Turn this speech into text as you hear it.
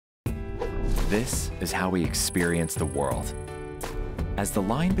This is how we experience the world. As the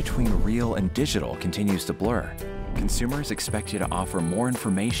line between real and digital continues to blur, consumers expect you to offer more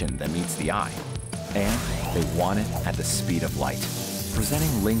information than meets the eye. And they want it at the speed of light. Presenting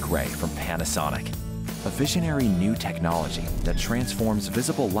LinkRay from Panasonic, a visionary new technology that transforms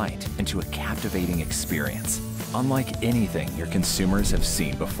visible light into a captivating experience, unlike anything your consumers have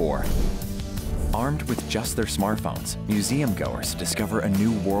seen before. Armed with just their smartphones, museum goers discover a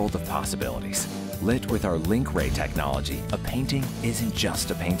new world of possibilities. Lit with our LinkRay technology, a painting isn't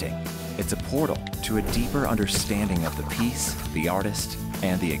just a painting. It's a portal to a deeper understanding of the piece, the artist,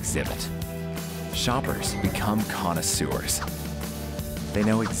 and the exhibit. Shoppers become connoisseurs. They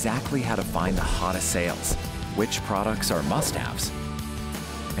know exactly how to find the hottest sales, which products are must-haves,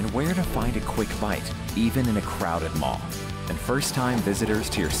 and where to find a quick bite, even in a crowded mall. And first-time visitors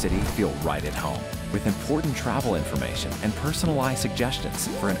to your city feel right at home, with important travel information and personalized suggestions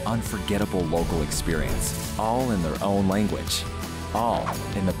for an unforgettable local experience, all in their own language, all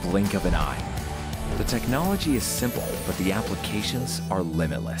in the blink of an eye. The technology is simple, but the applications are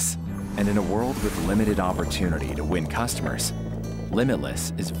limitless. And in a world with limited opportunity to win customers,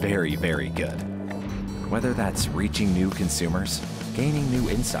 limitless is very, very good. Whether that's reaching new consumers, gaining new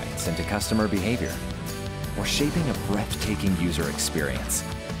insights into customer behavior, or shaping a breathtaking user experience,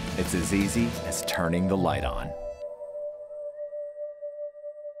 it's as easy as turning the light on.